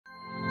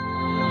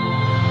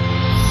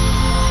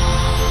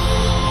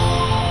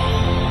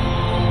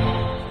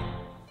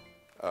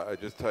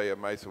just tell you,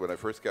 when I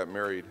first got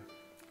married,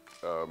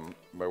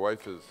 my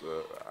wife is,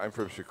 I'm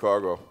from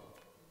Chicago,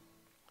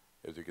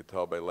 as you can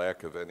tell by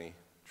lack of any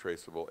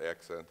traceable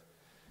accent.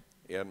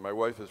 And my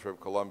wife is from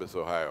Columbus,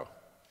 Ohio.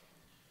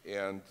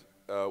 And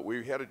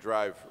we had to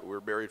drive, we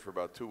were married for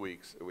about 2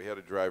 weeks, and we had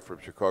to drive from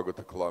Chicago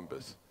to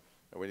Columbus.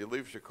 And when you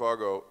leave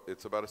Chicago,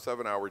 it's about a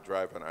 7-hour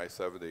drive on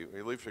I-70. When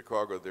you leave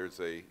Chicago, there's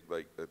a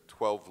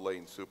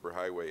 12-lane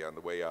superhighway on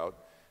the way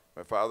out.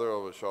 My father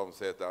over Shalom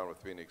sat down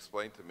with me and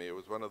explained to me, it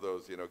was one of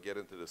those, get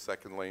into the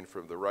second lane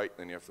from the right, and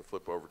then you have to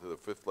flip over to the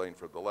 5th lane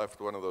from the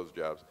left, one of those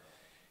jobs.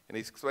 And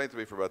he explained to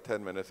me for about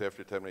 10 minutes.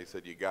 After 10 minutes, he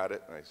said, "You got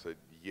it?" And I said,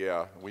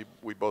 "Yeah."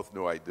 We both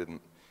knew I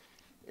didn't.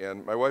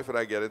 And my wife and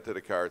I get into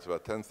the car. It's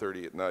about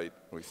 10:30 at night.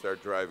 And we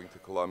start driving to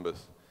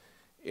Columbus.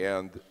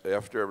 And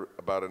after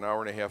about an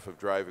hour and a half of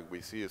driving, we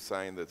see a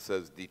sign that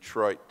says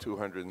Detroit,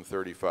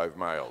 235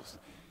 miles.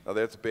 Now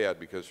that's bad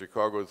because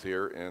Chicago's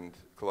here and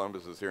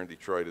Columbus is here and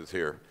Detroit is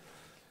here.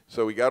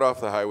 So we got off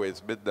the highway,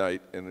 it's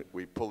midnight, and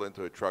we pull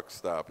into a truck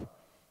stop.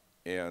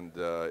 And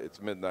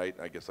it's midnight,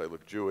 I guess I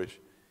look Jewish.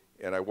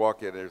 And I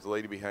walk in, and there's a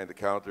lady behind the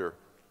counter,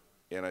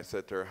 and I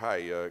said to her,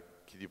 "Hi,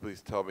 can you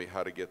please tell me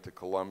how to get to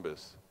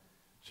Columbus?"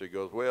 She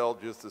goes, "Well,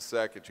 just a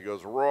second." She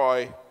goes,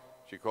 "Roy."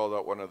 She called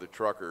out one of the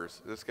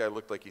truckers. This guy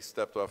looked like he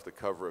stepped off the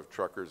cover of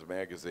Truckers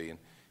magazine.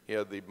 He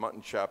had the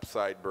mutton chop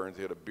sideburns.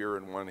 He had a beer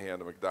in one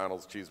hand, a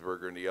McDonald's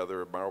cheeseburger in the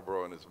other, a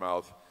Marlboro in his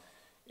mouth.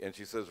 And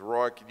she says,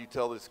 "Roy, can you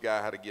tell this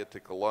guy how to get to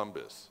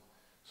Columbus?"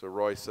 So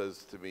Roy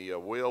says to me,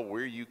 "Will,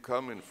 where are you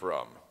coming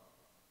from?"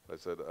 I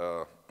said,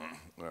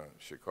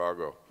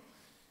 "Chicago."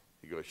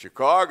 He goes,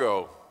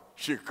 "Chicago?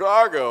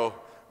 Chicago?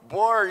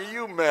 Boy, are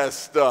you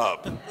messed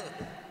up."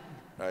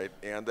 Right?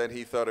 And then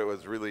he thought it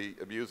was really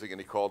amusing,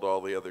 and he called all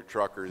the other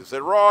truckers. He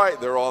said, "Roy,"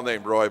 they're all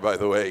named Roy, by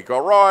the way. He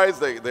called Roy's.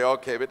 They all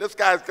came in. "This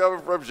guy's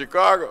coming from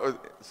Chicago."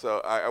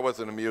 So I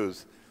wasn't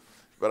amused.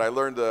 But I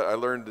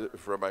learned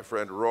from my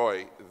friend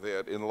Roy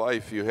that in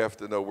life you have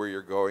to know where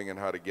you're going and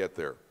how to get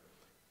there.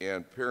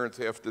 And parents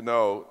have to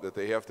know that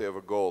they have to have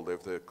a goal. They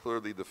have to have a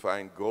clearly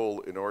defined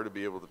goal in order to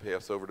be able to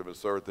pass over to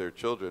Masorah with their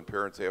children.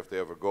 Parents have to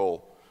have a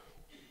goal.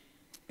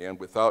 And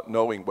without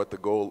knowing what the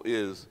goal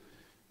is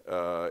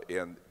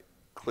and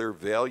clear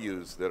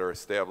values that are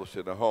established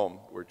in a home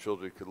where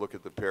children could look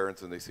at the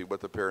parents and they see what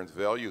the parents'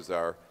 values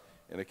are,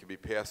 and it can be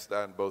passed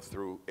on both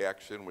through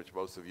action, which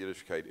most of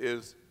Yiddishkeit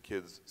is.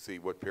 Kids see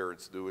what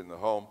parents do in the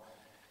home,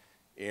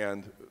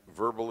 and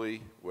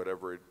verbally,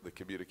 whatever the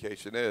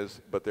communication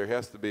is, but there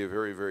has to be a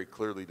very, very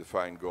clearly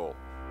defined goal.